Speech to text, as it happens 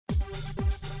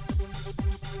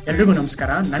ಎಲ್ರಿಗೂ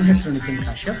ನಮಸ್ಕಾರ. ನನ್ನ ಹೆಸರು ನಿತಿನ್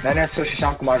ಕಾಶ್ಯಪ್. ನನ್ನ ಹೆಸರು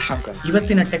ಶಶಾಂಕ್ ಕುಮಾರ್ ಶಂಕರ್.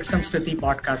 ಇವತ್ತಿನ ಟೆಕ್ ಸಂಸ್ಕೃತಿ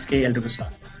ಪಾಡ್ಕಾಸ್ಟ್ಗೆ ಎಲ್ರಿಗೂ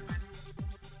ಸ್ವಾಗತ.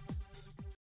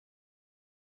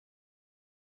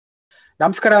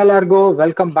 ನಮಸ್ಕಾರ ಎಲ್ಲರಿಗೂ.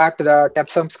 Welcome back to the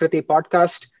tech Samskriti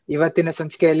podcast. ಇವತ್ತಿನ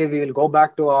ಸಂಚಿಕೆಯಲ್ಲಿ we will go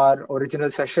back to our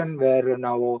original session where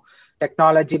ನಾವು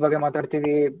ಟೆಕ್ನಾಲಜಿ ಬಗ್ಗೆ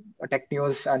ಮಾತಾಡ್ತೀವಿ, ಟೆಕ್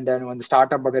ನ್ಯೂಸ್, ಅಂಡ್ ದೆನ್ ಒಂದು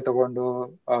ಸ್ಟಾರ್ಟ್ಅಪ್ ಬಗ್ಗೆ ತಗೊಂಡು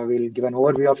will give an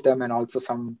overview of them and also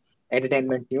some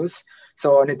entertainment news. So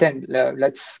Nitin,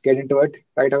 let's get into it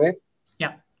right away.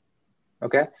 Yeah.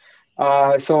 Okay.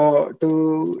 So to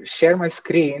share my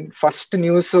screen, first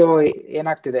news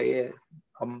ಏನಾಗ್ತಿದೆ?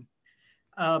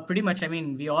 Pretty much, I mean,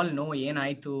 we all know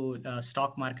ಏನಾಯ್ತು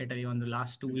stock market ಅಲ್ಲಿ ಒಂದು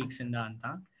last 2 weeks ಇಂದ ಅಂತ.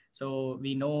 So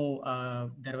we know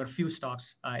there were few stocks,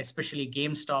 especially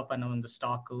GameStop ಅನ್ನೋ ಒಂದು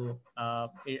stock.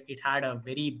 It had a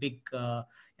very big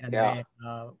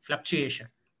fluctuation.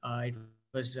 It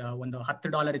was ಒಂದು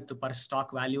 $10 ಇತ್ತು per stock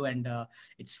value, and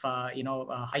its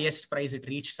highest price it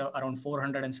reached around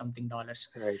 $400 and something dollars.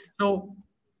 Right. So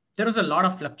there was a lot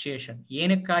of fluctuation.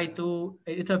 ಏನಕ್ಕಾಯ್ತು?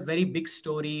 It's a very big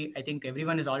story. I think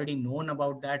everyone is already known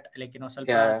about that. Like,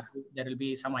 there will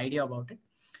be some idea about it.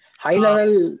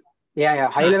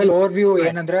 High level overview.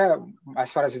 ಏನಂದ್ರೆ,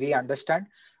 as far as we understand,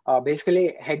 basically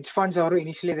hedge funds ಅವರು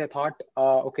initially they thought,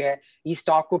 okay, ಈ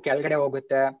stock ಕೆಳಗಡೆ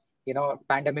ಹೋಗುತ್ತೆ,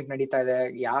 pandemic ನಡೀತಾ ಇದೆ,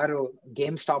 ಯಾರು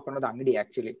game stop ಅನ್ನೋದು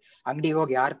ಅಂಗಡಿ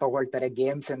ಹೋಗಿ ಯಾರು ತಗೊಳ್ತಾರೆ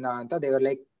ಗೇಮ್ಸ್ ಅಂತ, ದೇವರ್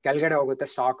ಲೈಕ್ ಕೆಳಗಡೆ ಹೋಗುತ್ತೆ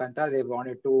ಸ್ಟಾಕ್ ಅಂತ they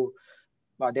wanted to,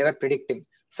 they were predicting.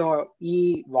 So ಈ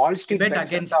wall street they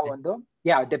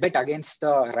bait against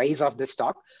the rise of the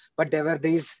stock, but ದೇವರ್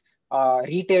ದೀಸ್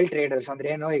ರಿಟೇಲ್ ಟ್ರೇಡರ್ಸ್,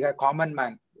 ಅಂದ್ರೆ ಏನು, ಈಗ ಕಾಮನ್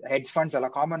ಮ್ಯಾನ್, ಹೆಡ್ಜ್ ಫಂಡ್ಸ್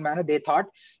ಅಲ್ಲ, ಕಾಮನ್ ಮ್ಯಾನ್, ದೇ ಥಾಟ್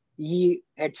ಈ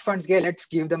hedge ಫಂಡ್ಸ್ಗೆ let's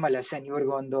give them a lesson,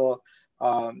 ಇವ್ರಿಗೊಂದು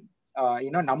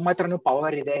ನಮ್ಮ ಹತ್ರನು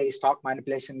power ಇದೆ ಈ ಸ್ಟಾಕ್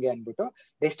ಮ್ಯಾನಿಪುಲೇಷನ್ಗೆ ಅಂದ್ಬಿಟ್ಟು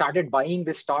they started buying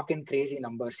the stock in crazy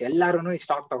numbers. ಎಲ್ಲಾರು ಈ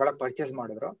ಸ್ಟಾಕ್ ತಗೊಳಕ್ ಪರ್ಚೇಸ್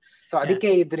ಮಾಡಿದ್ರು. ಸೊ ಅದಕ್ಕೆ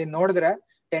ಇದ್ರಿಂದ ನೋಡಿದ್ರೆ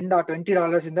 $10 or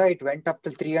 $20 ಇಂದ ಇಟ್ ವೆಂಟ್ ಅಪ್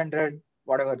ಟು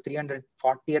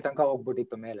 340 ತನಕ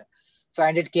ಹೋಗ್ಬಿಟ್ಟಿತ್ತು ಮೇಲೆ. So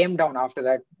and it came down after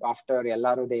that, after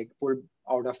ಎಲ್ಲಾರು they pulled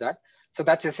out of that. So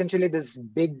that's essentially this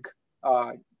big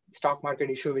stock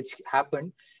market issue which happened,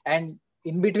 and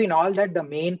in between all that the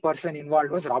main person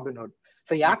involved was Robinhood.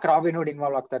 So ಯಾಕೆ Robinhood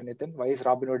involve ಆಗ್ತಾರೆ Nitin? Why is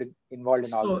Robinhood involved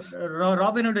in all this?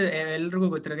 Robinhood, ಎಲ್ರಿಗೂ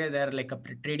ಗೊತ್ತಿರೋಗೆ, they are like a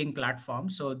trading platform.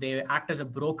 So they act as a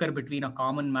broker between a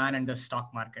common man and the stock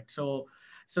market. So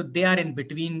they are in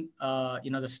between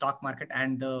the stock market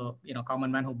and the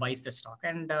common man who buys the stock.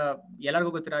 And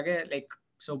ಎಲ್ಲರಿಗೂ ಗೊತ್ತಿರೋಗೆ, like,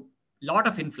 so lot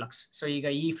of influx. So ಈಗ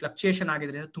ಈ fluctuation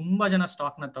ಆಗಿದ್ರಿಂದ ತುಂಬಾ ಜನ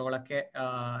stock ನ ತಗೊಳಕ್ಕೆ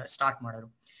start ಮಾಡಿದ್ರು.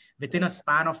 Within a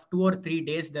span of 2 or 3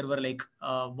 days there were like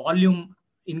volume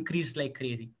increased like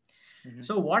crazy. Mm-hmm.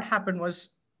 So what happened was,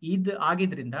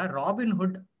 agidrinda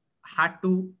Robinhood had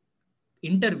to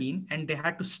intervene and they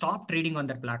had to stop trading on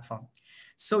their platform.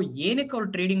 So ಏನಕ್ಕೆ ಅವರು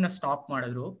trading ನ stop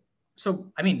ಮಾಡಿದ್ರು? So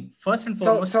I mean, first and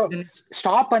foremost,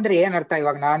 stop ಅಂದ್ರೆ ಏನ್ ಅರ್ಥ?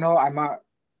 ಇವಾಗ ನಾನು I am a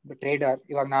trader,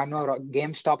 ಇವಾಗ ನಾನು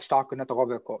ಗೇಮ್ ಸ್ಟಾಪ್ ಸ್ಟಾಕ್ ಅನ್ನ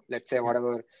ತಗೋಬೇಕು, ಲೆಟ್ಸ್ ಸೇ ವಾಟ್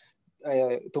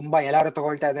ತುಂಬಾ ಎಲ್ಲಾರು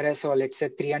ತಗೊಳ್ತಾ ಇದಾರೆ, ಸೊ ಲೆಟ್ಸ್ ಸೇ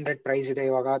 300 ಪ್ರೈಸ್ ಇದೆ,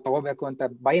 ಇವಾಗ ತಗೋಬೇಕು ಅಂತ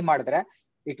ಬೈ ಮಾಡಿದ್ರೆ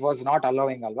it was not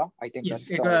allowing, alva? I think yes,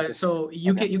 so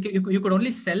you could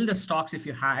only sell the stocks if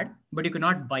you had, but you could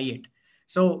not buy it.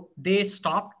 So they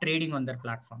stopped trading on their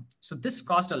platform. So this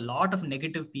caused a lot of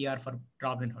negative PR for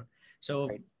Robinhood. So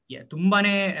right. Yeah,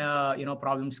 tumbane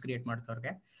problems create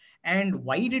ಮಾಡ್ತಾರೆ. And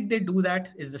why did they do that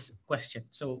is this question.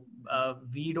 So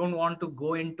we don't want to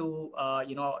go into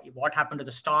what happened to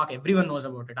the stock. Everyone knows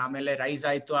about it. Amele rise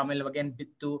aitu, amele again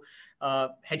bittu.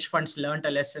 Hedge funds learned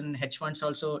a lesson. Hedge funds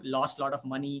also lost a lot of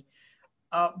money.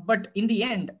 But in the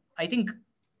end, I think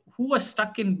who was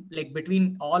stuck in like between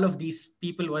all of these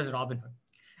people was Robinhood.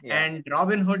 Yeah. And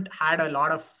Robinhood had a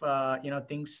lot of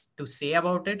things to say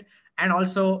about it, and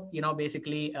also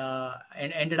basically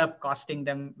ended up costing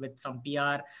them with some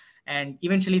PR. And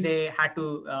eventually they had to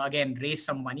again raise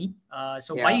some money.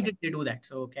 So yeah. Why did they do that?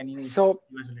 So can you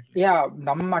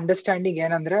ನಮ್ಮ understanding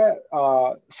ಏನಂದ್ರೆ,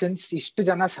 since ಇಷ್ಟು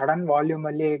ಜನ sudden volume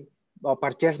ಅಲ್ಲಿ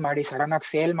purchase ಮಾಡಿ sudden ಆಗಿ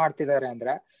sale ಮಾಡ್ತಿದ್ದಾರೆ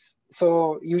ಅಂದ್ರೆ, so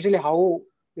usually how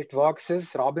it works is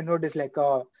Robinhood is like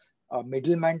a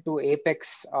middleman to Apex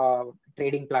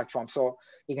trading platform. So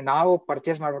ಈಗ ನಾವು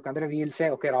ಪರ್ಚೇಸ್ ಮಾಡ್ಬೇಕಂದ್ರೆ we will say,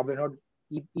 okay, Robinhood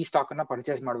ಈ ಸ್ಟಾಕ್ ಅನ್ನ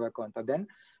ಪರ್ಚೇಸ್ ಮಾಡ್ಬೇಕು ಅಂತ, then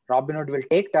Robinhood will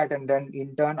take that and then in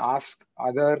turn ask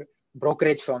other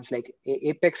brokerage firms like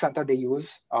Apex ಅಂತ they use,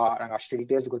 ನಂಗೆ ಅಷ್ಟು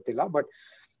ಡೀಟೇಲ್ಸ್ ಗೊತ್ತಿಲ್ಲ, but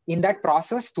in that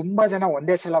process ತುಂಬಾ ಜನ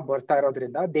ಒಂದೇ ಸಲ ಬರ್ತಾ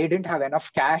ಇರೋದ್ರಿಂದ they didn't have enough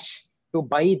cash to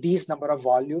buy these number of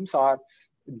volumes or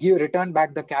return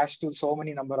back the cash to so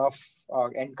many number of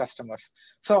end customers.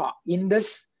 So in this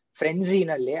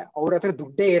ಫ್ರೆಂಡ್ಸಿನಲ್ಲಿ ಅವ್ರ ಹತ್ರ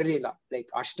ದುಡ್ಡೇ ಇರ್ಲಿಲ್ಲ, ಲೈಕ್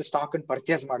ಅಷ್ಟು ಸ್ಟಾಕ್ ಅನ್ನು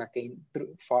ಪರ್ಚೇಸ್ ಮಾಡಕ್ಕೆ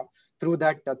through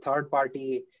that third party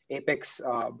apex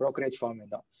brokerage firm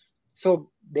ಇಂದ. So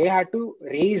they had to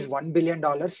race $1 billion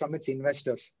from its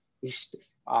investors.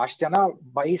 ಅಷ್ಟು ಜನ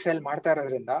ಬೈ ಸೆಲ್ ಮಾಡ್ತಾ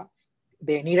ಇರೋದ್ರಿಂದ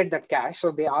they needed that cash. So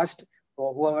they asked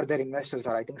whoever their investors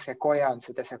are, I think Sequoia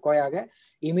ansute, Sequoia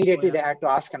immediately they had to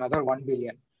ask another 1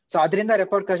 billion. So adrinda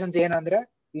repercussions ಏನಂದ್ರೆ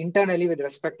internally with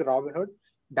respect to Robinhood,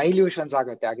 dilutions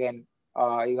ಆಗುತ್ತೆ again.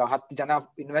 ಈಗ 10 ಜನ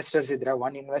investors ಇದ್ರೆ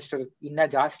one investor ಇನ್ನ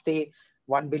ಜಾಸ್ತಿ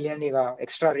 1 billion ಈಗ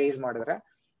extra race ಮಾಡಿದ್ರೆ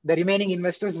the remaining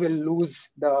investors will lose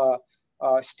the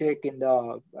stake in the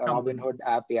Robinhood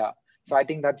app. Yeah. So I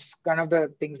think that's kind of the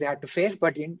things they had to face,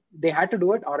 but they had to do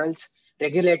it, or else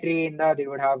regulatory they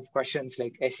would have questions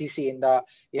like SEC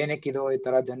ಏನಕ್ಕಿದು ಈ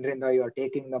ತರ ಜನರಿಂದ you are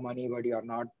taking the money but you are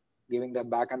not giving them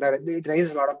back, and it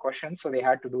raises a lot of questions. So they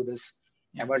had to do this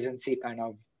emergency kind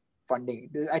of funding.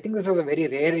 I think this was a very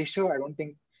rare issue. I don't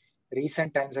think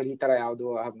recent times ali tara yavdu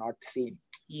I have not seen.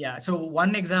 Yeah. So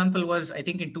one example was, I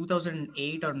think in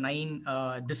 2008 or 9,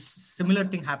 this similar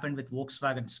thing happened with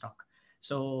Volkswagen stock.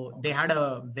 So they had a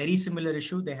very similar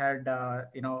issue. They had,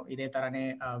 ide tarane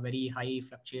very high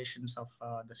fluctuations of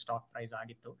the stock price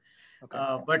agittu. Okay.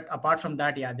 But apart from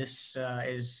that, yeah, this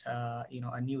is,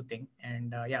 a new thing. And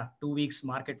 2 weeks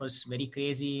market was very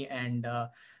crazy, and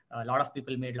a lot of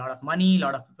people made a lot of money, a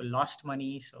lot of people lost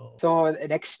money. So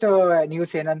next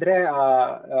news ಏನಂದ್ರೆ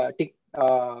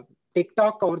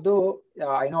TikTok ಅವ್ರದ್ದು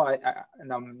I know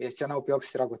ನಮ್ ಎಷ್ಟು ಜನ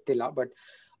ಉಪಯೋಗಿಸ್ತಿರೋ ಗೊತ್ತಿಲ್ಲ, but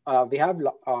we have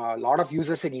a lot of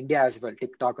users in India as well,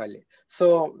 TikTok ಅಲ್ಲಿ. So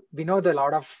we know the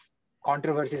lot of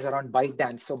controversies around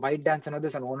ByteDance. So ByteDance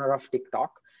is an owner of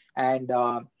TikTok, and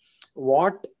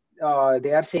what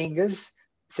they are saying is,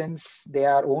 since they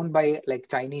are owned by like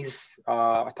Chinese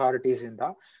authorities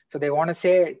so they want to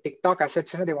say TikTok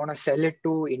assets, they want to sell it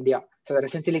to India. So they're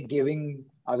essentially giving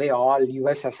away all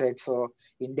US assets, so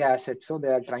India assets. So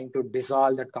they are trying to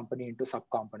dissolve that company into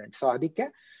subcomponents. So adike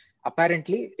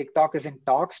apparently TikTok is in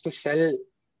talks to sell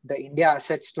the India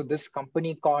assets to this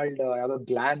company called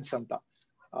Glance anta.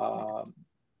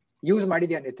 Use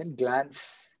madidya Nitin Glance?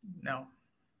 No,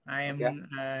 I am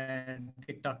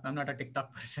TikTok. I'm not a TikTok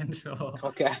person, so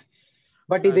okay.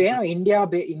 But India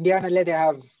nalle they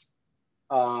have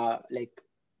like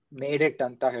made it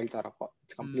anta ಹೇಳ್ತಾರಪ್ಪ.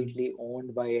 It's completely owned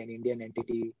by an Indian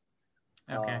entity.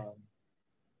 Okay.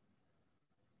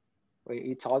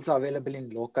 It's also available in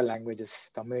local languages,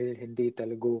 Tamil, Hindi,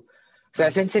 Telugu. So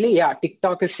essentially,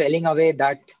 TikTok is selling away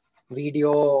that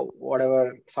video, whatever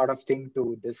sort of thing, to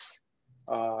this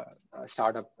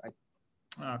startup.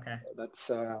 Okay. That's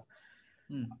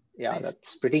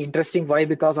that's pretty interesting. Why?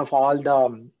 Because of all the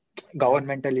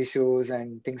governmental issues and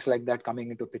things like that coming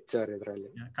into picture.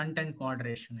 Content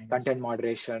moderation. Content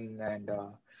moderation, and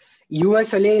US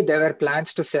ali there were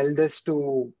plans to sell this to,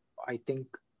 I think,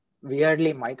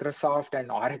 weirdly Microsoft and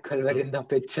Oracle were in the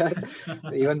picture,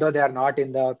 even though they are not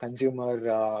in the consumer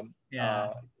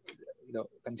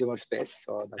consumer space.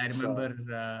 So that's, I remember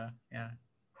the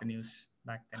news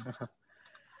back then.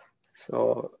 So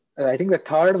I think the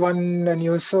third one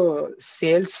news, so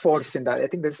Salesforce I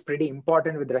think this is pretty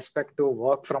important with respect to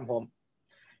work from home.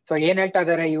 So ಏನ್ ಹೇಳ್ತಾ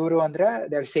ಇದಾರೆ ಇವರು ಅಂದ್ರೆ,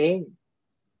 they're saying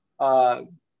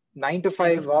 9 to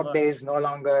 5 work day is no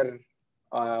longer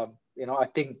a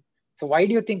thing. So why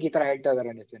do you think ಈ ತರ ಹೇಳ್ತಾ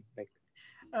ಇದಾರೆ Nitin? Like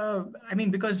I mean,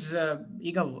 because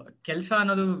ಈಗ ಕೆಲಸ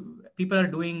ಅನ್ನೋದು people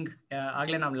are doing,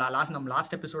 ಆಗ್ಲೇ ನಾವು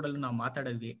last episode ಅಲ್ಲಿ ನಾವು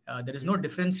ಮಾತಾಡಿದ್ವಿ, there is no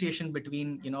differentiation between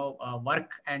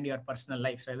work and your personal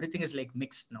life. So everything is like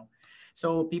mixed now. So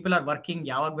people are working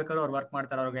ಯಾವಾಗ ಬೇಕಾದ್ರೂ ಅವ್ರು ವರ್ಕ್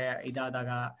ಮಾಡ್ತಾರೆ ಅವ್ರಿಗೆ ಇದಾದಾಗ,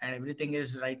 and everything is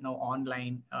right now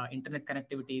online. Internet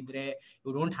connectivity ಇದ್ರೆ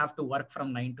you don't have to work from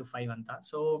 9 to 5 ಅಂತ.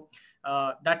 So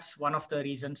that's one of the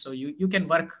reasons. So you can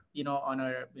work on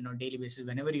a daily basis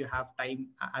whenever you have time,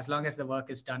 as long as the work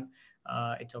is done.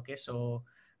 It's okay. So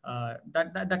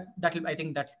that I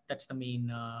think that's the main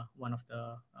one of the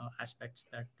aspects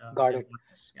that got it.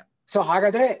 Yeah. So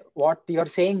hagadre what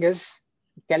you're saying is,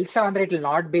 ಕೆಲಸ ಅಂದ್ರೆ it will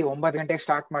not be 9 ಗಂಟೆಗೆ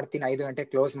start ಮಾಡ್ತೀನಿ 5 ಗಂಟೆಗೆ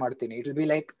close ಮಾಡ್ತೀನಿ. It will be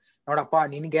like, ನೋಡಪ್ಪ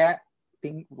ನಿನ್ಗೆ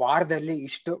ವಾರದಲ್ಲಿ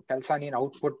ಇಷ್ಟು ಕೆಲಸ ನೀನ್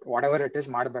output what ever it is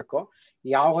ಮಾಡ್ಬೇಕು.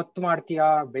 ಯಾವ ಹೊತ್ತು ಮಾಡ್ತೀಯಾ,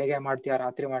 ಬೆಳಿಗ್ಗೆ ಮಾಡ್ತೀಯಾ,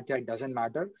 ರಾತ್ರಿ ಮಾಡ್ತೀಯಾ, it doesn't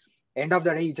matter. End of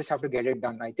the day you just have to get it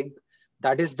done. I think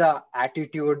that is the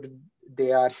attitude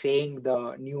they are saying the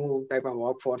new type of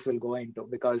workforce will go into,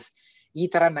 because ee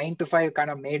tara 9 to 5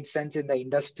 kind of made sense in the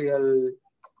industrial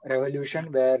revolution,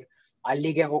 where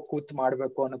allige ಹೋಗಿ ಕೂತ್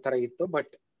ಮಾಡಬೇಕು ಅನ್ನೋ ತರ ಇತ್ತು. But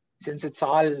since it's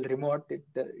all remote, it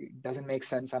doesn't make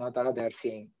sense ಅನ್ನೋ ತರ they are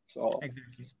saying. So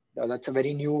exactly, that's a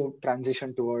very new transition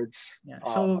towards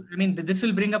so I mean, this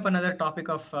will bring up another topic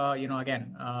of again,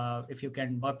 if you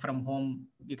can work from home,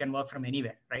 you can work from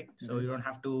anywhere, right? So you don't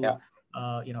have to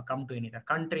come to another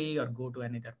country or go to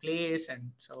another place. And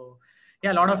so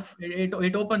a lot of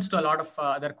it opens to a lot of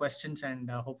other questions, and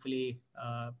hopefully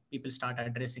people start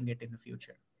addressing it in the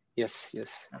future. Yes.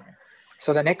 Okay.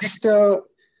 So the next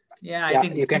Yeah, I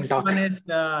think you the can next talk. one is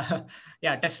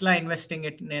Tesla investing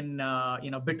it in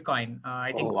Bitcoin.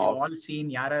 I think we've all seen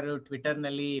Yararu Twitter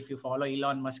nalli. If you follow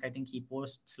Elon Musk, I think he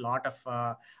posts a lot of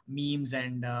memes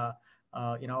and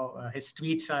his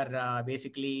tweets are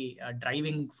basically a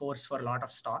driving force for a lot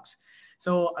of stocks.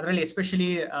 So really,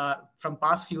 especially from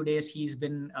past few days, he's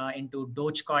been into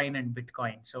Dogecoin and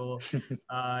Bitcoin. So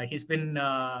he's been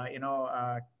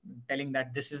telling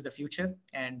that this is the future,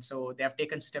 and so they have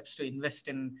taken steps to invest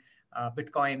in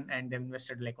Bitcoin, and they've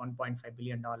invested like $1.5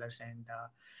 billion. And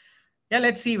yeah,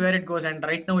 let's see where it goes. And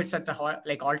right now, it's at the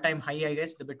like all-time high, I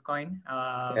guess, the Bitcoin.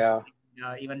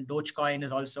 Even Dogecoin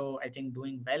is also, I think,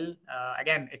 doing well.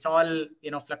 Again, it's all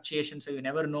fluctuation, so you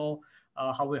never know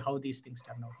how these things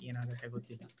turn out.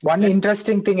 One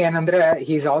interesting thing, Enandre,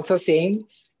 he's also saying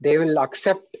they will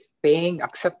accept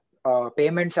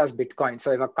payments as Bitcoin.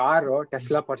 So if a car or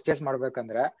Tesla purchase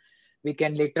ಮಾಡ್ಬೇಕಂದ್ರೆ, we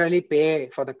can literally pay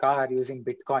for the car using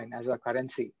Bitcoin as a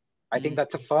currency. I think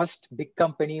that's the first big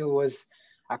company who was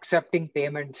accepting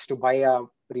payments to buy a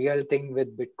real thing with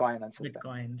Bitcoin.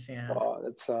 Bitcoins, yeah.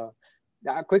 That's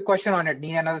a quick question on it. ನೀ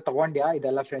ಏನಾದ್ರು ತಗೊಂಡ್ಯಾ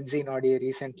ಇದೆಲ್ಲ frenzy ನೋಡಿ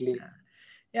recently?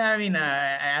 Yeah, I mean,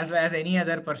 as any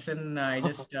other person, I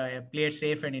just played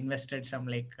safe and invested some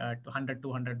like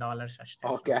 $200.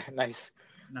 Okay, so nice.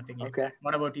 Nothing like that.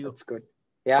 What about you? That's good.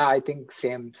 Yeah, I think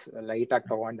same. Light ಆಗಿ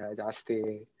ತಗೊಂಡೆ ಜಾಸ್ತಿ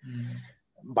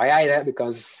ಭಯ ಇದೆ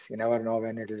because you never know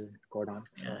when it'll go down.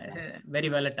 So, very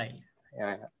volatile.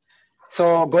 Yeah. So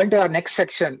going to our next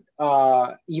section,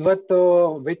 ivattu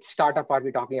which startup are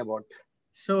we talking about?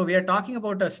 So we are talking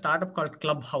about a startup called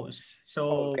Clubhouse. So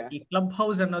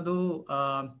Clubhouse another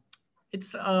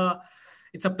it's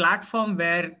a platform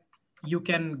where you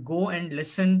can go and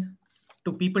listen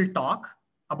to people talk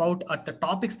about the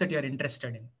topics that you're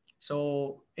interested in. So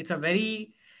it's a very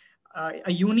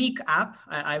a unique app,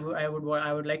 I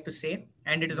would like to say,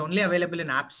 and it is only available in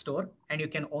App Store, and you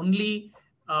can only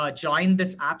join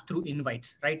this app through invites.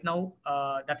 Right now,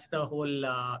 that's the whole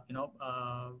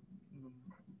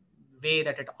way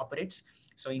that it operates.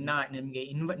 So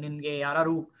nimge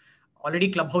yararu already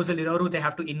Clubhouse alli iroru, they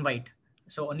have to invite.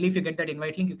 So only if you get that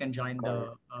invite link, you can join the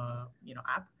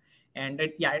app. And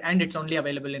it's only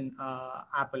available in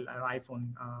Apple or iPhone.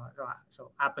 So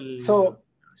Apple. So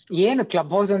ಏನು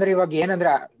Clubhouse ಅಂದ್ರೆ ಇವಾಗ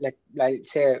ಏನಂದ್ರೆ like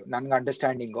say ನನ್ಗೆ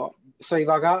understanding. So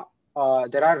ಇವಾಗ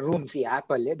there are rooms ಈ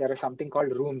app ಅಲ್ಲಿ, there are something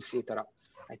called rooms ಈ ತರ.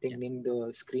 I think ನಿಮ್ದು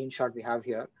screen shot we have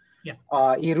here.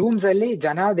 ಈ ರೂಮ್ಸ್ ಅಲ್ಲಿ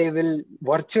ಜನ they will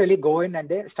virtually go in and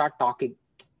they start talking.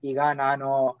 ಈಗ ನಾನು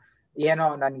ಏನೋ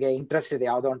ನನ್ಗೆ ಇಂಟ್ರೆಸ್ಟ್ ಇದೆ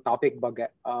ಯಾವ್ದೋ ಒಂದು ಟಾಪಿಕ್ ಬಗ್ಗೆ,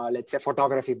 ಲೆಟ್ಸ್ ಸೇ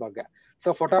ಫೋಟೋಗ್ರಫಿ ಬಗ್ಗೆ. ಸೊ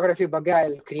ಫೋಟೋಗ್ರಫಿ ಬಗ್ಗೆ I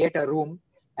will create a room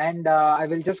and I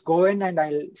will just go in and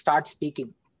I'll start speaking.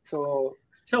 So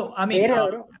I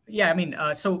mean,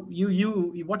 so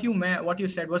what you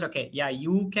said was okay. Yeah,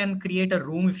 you can create a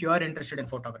room if you are interested in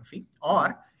photography, or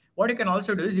what you can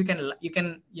also do is you can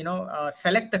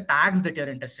select the tags that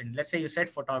you're interested in. Let's say you said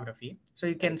photography, so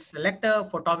you can select a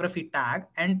photography tag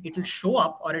and it will show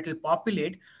up, or it will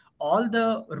populate all the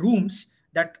rooms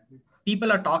that people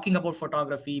are talking about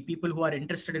photography, people who are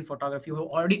interested in photography, who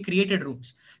already created rooms.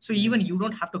 So even you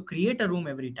don't have to create a room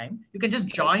every time. You can just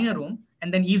join a room and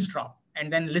then eavesdrop and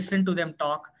then listen to them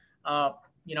talk.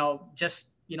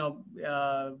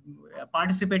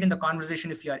 Participate in the conversation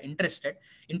if you are interested.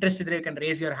 You can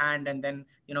raise your hand and then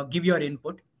give your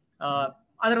input.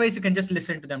 Otherwise, you can just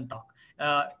listen to them talk.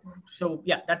 So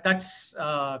yeah, that's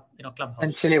Clubhouse.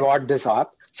 Essentially, what this app.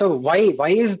 So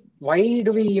why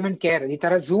do we even care? ಈ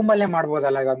ತರ zoom ಅಲ್ಲೇ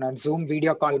ಮಾಡ್ಬೋದಲ್ಲ. ಇವಾಗ ನಾನು zoom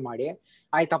video call ಮಾಡಿ,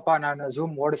 ಆಯ್ತಪ್ಪ ನಾನು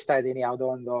zoom ಓಡಿಸ್ತಾ ಇದ್ದೀನಿ ಯಾವ್ದೋ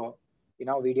ಒಂದು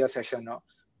ವಿಡಿಯೋ ಸೆಷನ್,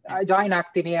 ಜಾಯಿನ್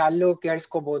ಆಗ್ತೀನಿ, ಅಲ್ಲೂ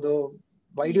ಕೇಳಿಸ್ಕೋಬಹುದು.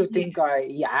 Why do you think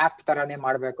ಈ ಆಪ್ ತರಾನೇ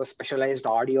ಮಾಡಬೇಕು specialised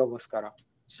ಆಡಿಯೋಗೋಸ್ಕರ?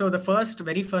 So the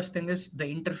very first thing is the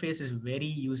interface is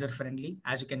very user friendly,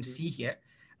 as you can see here.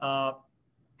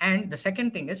 And the second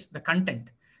thing is the content.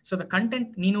 So the content,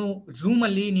 ನೀನು zoom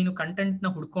ಅಲ್ಲಿ ನೀನು content ನ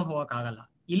ಹುಡ್ಕೊಂಡು ಹೋಗಕ್ ಆಗಲ್ಲ.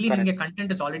 ಇಲ್ಲಿ ನಿಮಗೆ content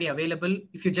is already available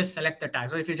if you just select the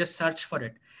tags, or if you just search for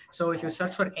it. So if you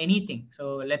search for anything, so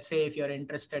let's say if you're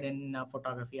interested in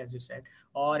photography, as you said,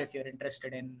 or if you're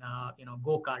interested in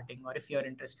go-karting, or if you're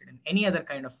interested in any other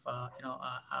kind of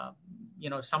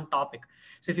some topic,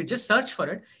 so if you just search for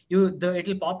it, it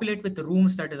will populate with the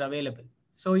rooms that is available.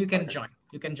 So you can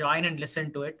join and listen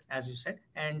to it, as you said.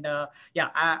 And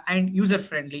and user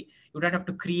friendly. You don't have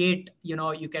to create, you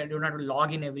don't have to log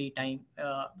in every time.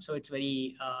 So it's very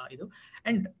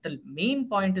and the main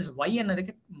point is why another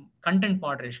content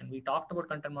moderation. We talked about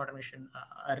content moderation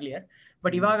earlier,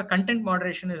 but ivaga content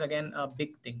moderation is again a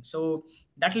big thing. So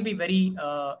that will be very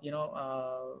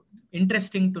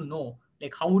interesting to know,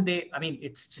 like how they, I mean,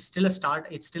 it's just still a start,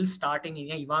 it's still starting,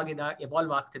 ಇವಾಗ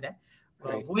evolve ಆಗ್ತಿದೆ.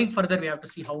 going further, we have to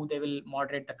see how they will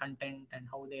moderate the content and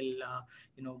how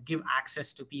they'll give access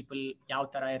to people. Yav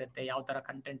tara irutte, yav tara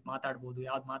content matadbodu,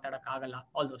 yav matadak agalla,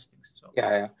 all those things. So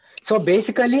so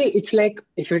basically it's like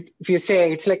if you say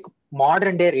it's like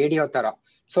modern day radio tara.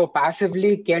 So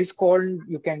passively kelskond,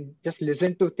 you can just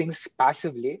listen to things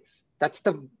passively. That's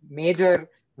the major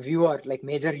viewer, like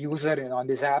major user on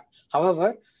this app. However,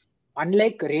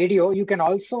 unlike radio, you can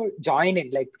also join in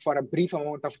like for a brief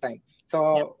amount of time. So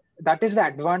that is the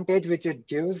advantage which it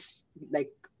gives,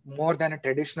 like more than a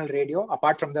traditional radio,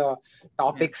 apart from the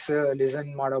topics listen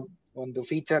ಮಾಡೋ ಒಂದು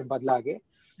feature ಬದಲಾಗಿ.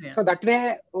 So that way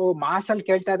mass ಅಲ್ಲಿ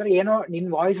ಕೇಳ್ತಾ ಇದ್ರೆ ಏನೋ ನಿನ್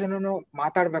voice ಅನ್ನು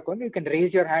ಮಾತಾಡ್ಬೇಕು ಅಂದ್ರೆ you can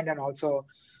race your hand and also.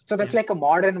 So that's like a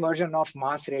modern version of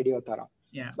mass radio ತರ.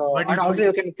 So and also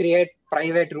you can create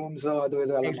private rooms ಅದು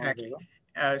ಇದು ಎಲ್ಲ ಮಾಡ್ಬೋದು.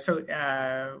 So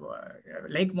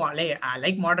like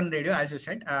modern radio, as you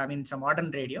said, I mean it's a modern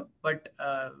radio, but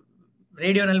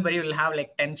radio nalbari will have like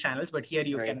 10 channels, but here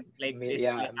you can like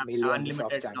basically have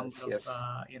unlimited number of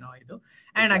idu.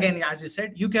 And again, as you said,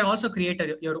 you can also create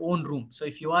your own room. So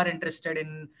if you are interested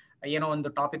in on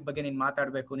the topic ಬಗ್ಗೆ ನೀನು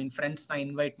ಮಾತಾಡಬೇಕು, ನಿನ್ನ friends ನ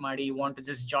invite ಮಾಡಿ, you want to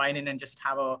just join in and just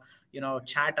have a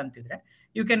chat ಅಂತಿದ್ರೆ,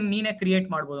 you can ನೀನೇ create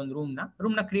ಮಾಡ್ಬೋದು ಒಂದು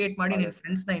ರೂಮ್ ನ ಕ್ರಿಯೇಟ್ ಮಾಡಿ ನಿನ್ನ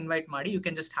ಫ್ರೆಂಡ್ಸ್ ನ ಇನ್ವೈಟ್ ಮಾಡಿ, you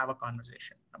can just have a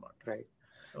conversation about it. Right.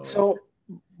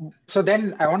 So then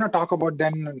I want to talk about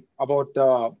the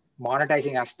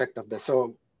monetizing aspect of this. So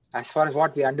as far as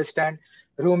what we understand,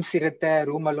 rooms irutte,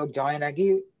 room allo join agi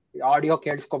audio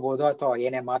kelskobodu ಅಥವಾ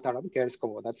ಏನೇ ಮಾತಾಡೋದು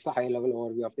ಕೇಳಿಸ್ಕೋಬಹುದು. That's the high level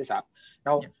overview of this app.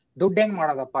 Now ದುಡ್ಡು ಹೆಂಗ್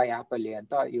ಮಾಡೋದಪ್ಪ ಈ app ಅಲ್ಲಿ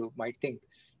ಅಂತ you might think.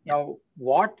 Now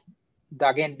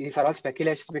again these are all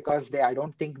speculations because I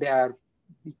don't think they are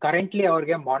currently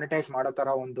ಅವ್ರಿಗೆ monetize ಮಾಡೋ ತರ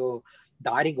ಒಂದು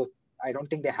ದಾರಿ I don't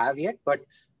think they have yet, but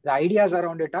the ideas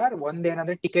around it are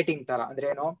ಒಂದೇನಂದ್ರೆ ticketing ತರ. ಅಂದ್ರೆ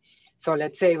ಏನು, ಸೊ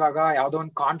ಲೆಟ್ಸ್ ಸೇ ಇವಾಗ ಯಾವ್ದೋ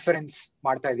ಒಂದು ಕಾನ್ಫರೆನ್ಸ್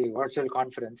ಮಾಡ್ತಾ ಇದೀವಿ, ವರ್ಚುವಲ್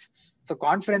ಕಾನ್ಫರೆನ್ಸ್. ಸೊ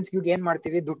ಕಾನ್ಫರೆನ್ಸ್ ಏನ್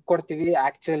ಮಾಡ್ತೀವಿ, ದುಡ್ಡು ಕೊಡ್ತೀವಿ,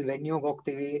 ಆಕ್ಚುಯಲ್ ವೆನ್ಯೂಗೆ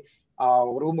ಹೋಗ್ತೀವಿ,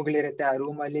 ರೂಮ್ಗಳಿರುತ್ತೆ, ಆ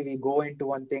ರೂಮ್ ಅಲ್ಲಿ we go in to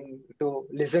one thing to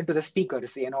listen to the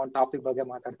speaker's, ಏನೋ ಒಂದು ಟಾಪಿಕ್ ಬಗ್ಗೆ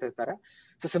ಮಾತಾಡ್ತಿರ್ತಾರೆ.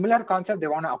 So similar concept they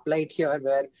want to apply it here,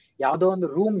 wear ಯಾವ್ದೋ ಒಂದು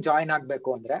ರೂಮ್ ಜಾಯಿನ್ ಆಗ್ಬೇಕು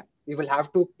ಅಂದ್ರೆ we will have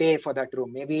to pay for that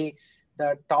room. May be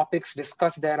the topics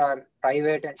discussed there are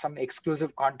private and some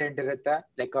exclusive content irutte,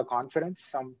 like a conference,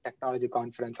 some technology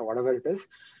conference or whatever it is.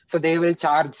 So they will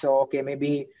charge, so okay,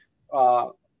 maybe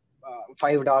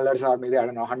 $5 or maybe I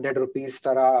don't know 100 rupees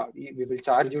tara we will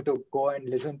charge you to go and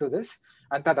listen to this.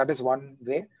 And that is one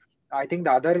way. I think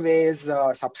the other way is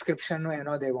subscription.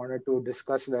 They wanted to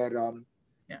discuss where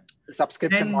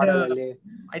subscription model.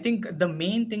 I think the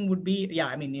main thing would be,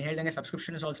 I mean,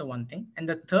 subscription is also one thing. And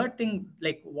the third thing,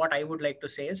 like what I would like to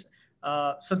say is,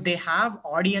 so they have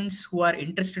audience who are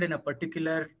interested in a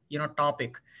particular,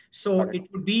 topic. So it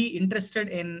would be interested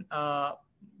in,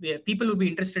 people would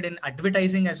be interested in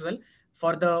advertising as well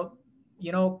for the,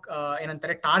 in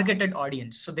a targeted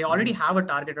audience. So they already have a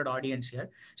targeted audience here.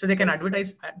 So they can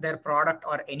advertise their product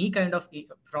or any kind of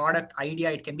product idea.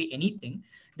 It can be anything.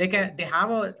 They have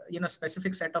a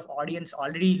specific set of audience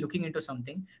already looking into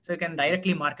something, so you can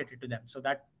directly market it to them, so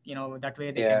that that way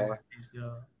they can monetize the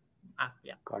app.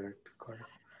 Got it.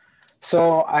 So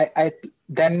I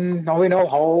then now we know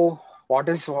what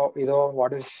is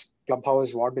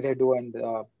Clubhouse, what do they do, and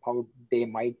how they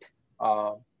might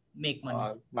make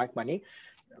money.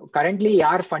 Currently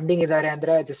yaar funding idare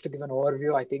andre, just to give an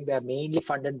overview, I think they are mainly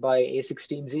funded by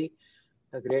A16Z,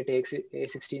 the great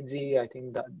A16Z. I think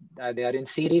that they are in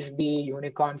Series B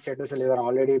unicorn status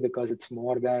already, because it's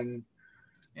more than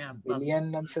billion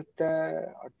ansutte,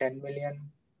 or 10 million.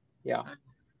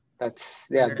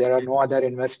 There are no other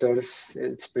investors.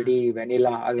 It's pretty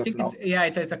vanilla as of now.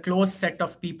 It's a close set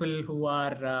of people who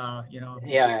are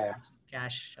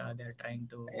cash. They're trying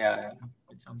to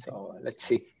put something. So let's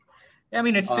see. I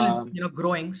mean, it's still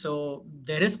growing, so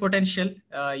there is potential.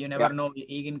 You never know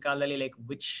egin kaalali, like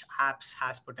which apps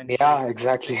has potential.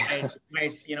 Exactly.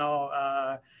 Might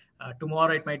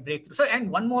tomorrow it might break through. So,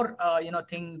 and one more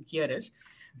thing here is,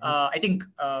 I think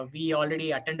we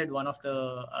already attended one of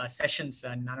the sessions,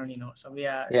 so we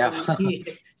are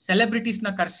celebrities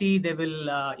na karsi, they will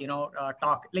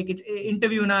talk, like it's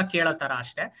interview na kela tara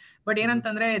ashte, but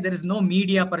enantandre there is no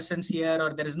media persons here,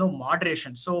 or there is no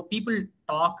moderation, so people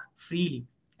talk freely.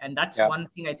 And that's one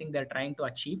thing I think they're trying to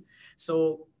achieve.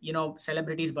 So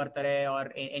celebrities bartare, or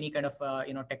any kind of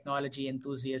technology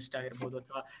enthusiast agirbodu,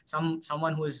 or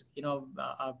someone who is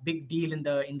a big deal in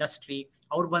the industry,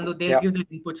 aur bandu they'll give the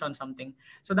inputs on something.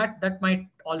 So that might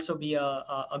also be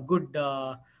a good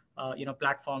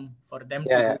platform for them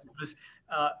to do.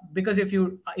 Because if you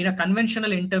in a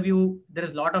conventional interview, there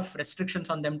is a lot of restrictions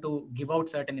on them to give out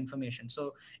certain information. So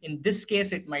in this case,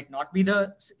 it might not be the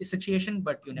situation,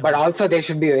 but you never. But also they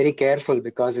should be very careful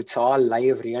because it's all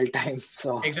live, real time.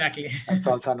 So exactly, that's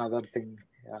also another thing.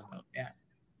 Yeah.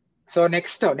 So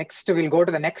next we'll go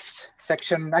to the next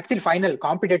section. Actually, final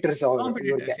competitors.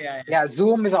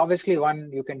 Zoom is obviously one.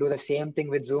 You can do the same thing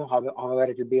with Zoom. However,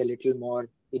 it will be a little more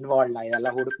involved. ಎಲ್ಲ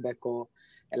ಹುಡುಕ್ಬೇಕು,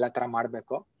 ಎಲ್ಲ ತರ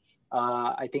ಮಾಡ್ಬೇಕು.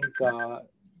 I think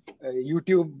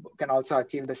YouTube can also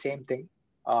achieve the same thing.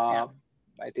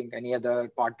 I think any other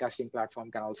podcasting platform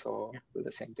can also do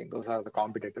the same thing. Those are the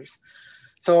competitors.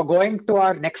 So going to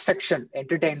our next section,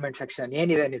 entertainment section.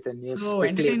 ಏನಿದೆ Nitin news? So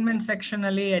entertainment section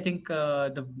ಅಲ್ಲಿ, I think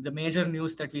the major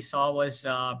news that we saw was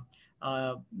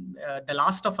The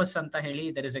Last of Us ಅಂತ ಹೇಳಿ,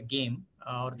 there is a game,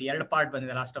 or the ಎರಡು part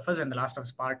ಬಂದಿದೆ, The Last of Us and The Last of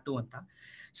Us Part 2 ಅಂತ.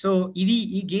 So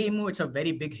ಈ game, it's a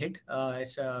very big hit.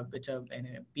 It's a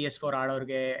PS4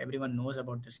 ಆಡೋರ್ಗೆ everyone knows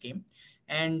about this game.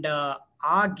 And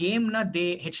ಆ game ನ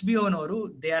HBO ನವರು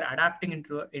they are adapting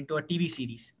into a TV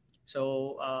series. So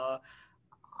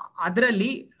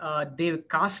ಅದರಲ್ಲಿ they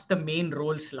cast the main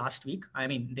roles last week. I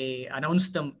mean, they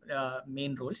announced the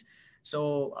main roles. So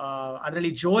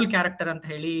ಅದರಲ್ಲಿ ಜೋಲ್ character ಅಂತ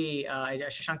ಹೇಳಿ,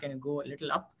 Shashank, can you go a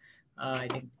little up? I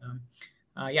think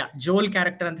ಜೋಲ್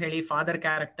character ಅಂತ ಹೇಳಿ, father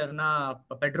character ನ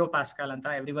Pedro pascal ಅಂತ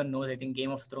everyone nose. I think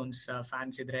game of Thrones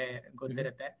fans ಇದ್ರೆ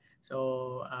ಗೊತ್ತಿರುತ್ತೆ. So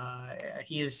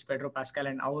he is Pedro pascal,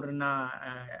 and ಅವ್ರನ್ನ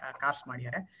ಕಾಸ್ಟ್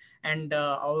ಮಾಡಿದ್ದಾರೆ. ಅಂಡ್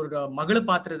ಅವ್ರ ಮಗಳ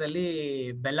ಪಾತ್ರದಲ್ಲಿ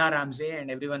ಬೆಲ್ಲಾ Ramsay,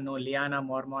 and everyone no ಲಿಯಾನಾ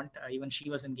ಮಾರ್ಮಾಂಟ್, even she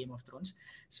was in game of Thrones.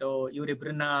 So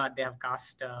ಇವರಿಬ್ರನ್ನ they have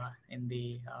cost in the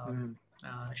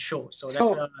show. So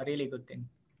that's a really good thing.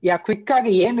 Quick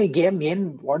ಆಗಿ ಏನು ಈ game,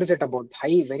 what is it about?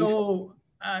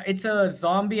 It's a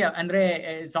zombie, ಅಂದ್ರೆ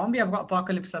zombie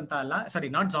ಅಪಾಕಲಿಪ್ಸ್ ಅಂತ ಅಲ್ಲ, ಸಾರಿ,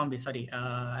 not zombie, sorry,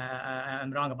 I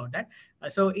am wrong about that.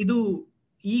 So ಇದು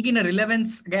ಈಗಿನ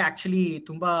ರಿಲೆವೆನ್ಸ್ಗೆ actually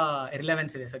ತುಂಬಾ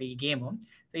relevance ಇದೆ ಸರ್ ಈ ಗೇಮು.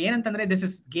 ಏನಂತಂದ್ರೆ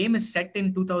game is set in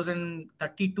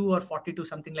 2032 or 42,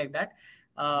 something like that,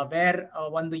 wear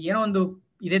ಏನೋ ಒಂದು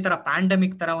ಇದೇ ತರ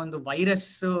ಪ್ಯಾಂಡಮಿಕ್ ತರ ಒಂದು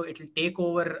virus, it will take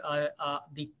over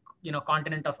the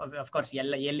continent of course,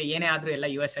 ಏನೇ ಆದ್ರೂ ಎಲ್ಲ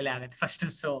US ಅಲ್ಲೇ ಆಗುತ್ತೆ first.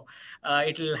 So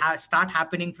it will start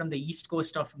happening from the east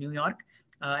coast of New York,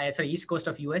 east coast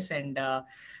of US. and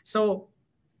so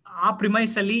ಆ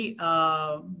ಪ್ರಿಮೈಸ್ ಅಲ್ಲಿ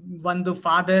ಒಂದು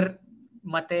ಫಾದರ್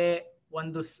ಮತ್ತೆ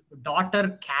ಒಂದು daughter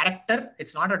character.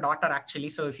 It's not a daughter actually.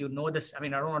 So if you know this, I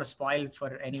mean, I don't want to spoil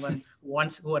for anyone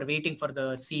who are waiting for the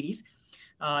series.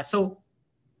 So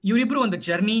ಇವರಿಬ್ರು ಒಂದು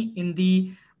journey in the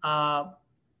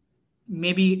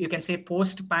maybe you can say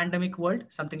post-pandemic world,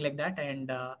 something like that. And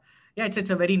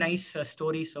it's a very nice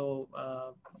story. So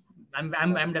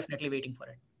I'm definitely waiting for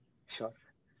it. Sure,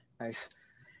 nice.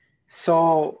 So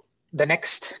the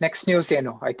next news,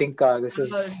 I think this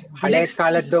is hale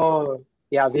kaladdo.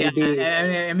 Will be.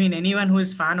 I mean, anyone who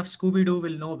is fan of Scooby-Doo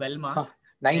will know Velma.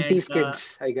 90s kids,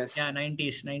 I guess.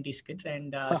 90s kids.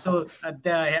 And so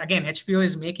again, HBO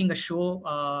is making a show,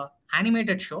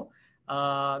 animated show,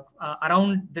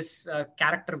 around this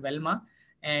character Velma,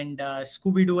 and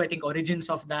Scooby-Doo, I think origins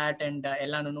of that, and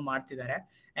ಎಲ್ಲಾನು ಮಾಡ್ತಿದ್ದಾರೆ.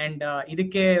 And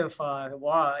ಇದಕ್ಕೆ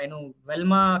ಏನು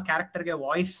ವೆಲ್ಮಾ ಕ್ಯಾರೆಕ್ಟರ್ಗೆ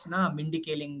voice ನ ಮಿಂಡಿ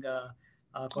ಕೇಲಿಂಗ್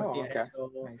ಕೊಡ್ತಿದ್ದಾರೆ. So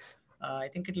I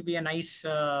think it will be a nice,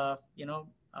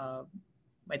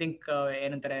 I think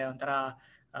ಏನಂತಾರೆ, ಒಂಥರ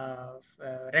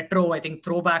retro, I think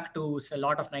throwback to a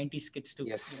lot of 90s kids to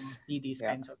see these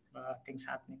kinds of things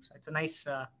happening. So it's a nice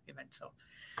event. So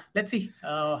let's see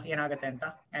ಏನಾಗುತ್ತೆ ಅಂತ.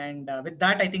 And with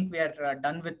that, I think we are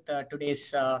done with today's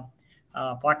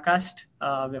podcast.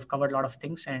 We have covered a lot of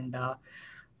things, and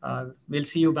we'll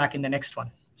see you back in the next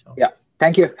one. So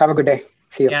thank you. Have a good day.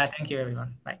 See you. Thank you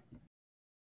everyone. Bye.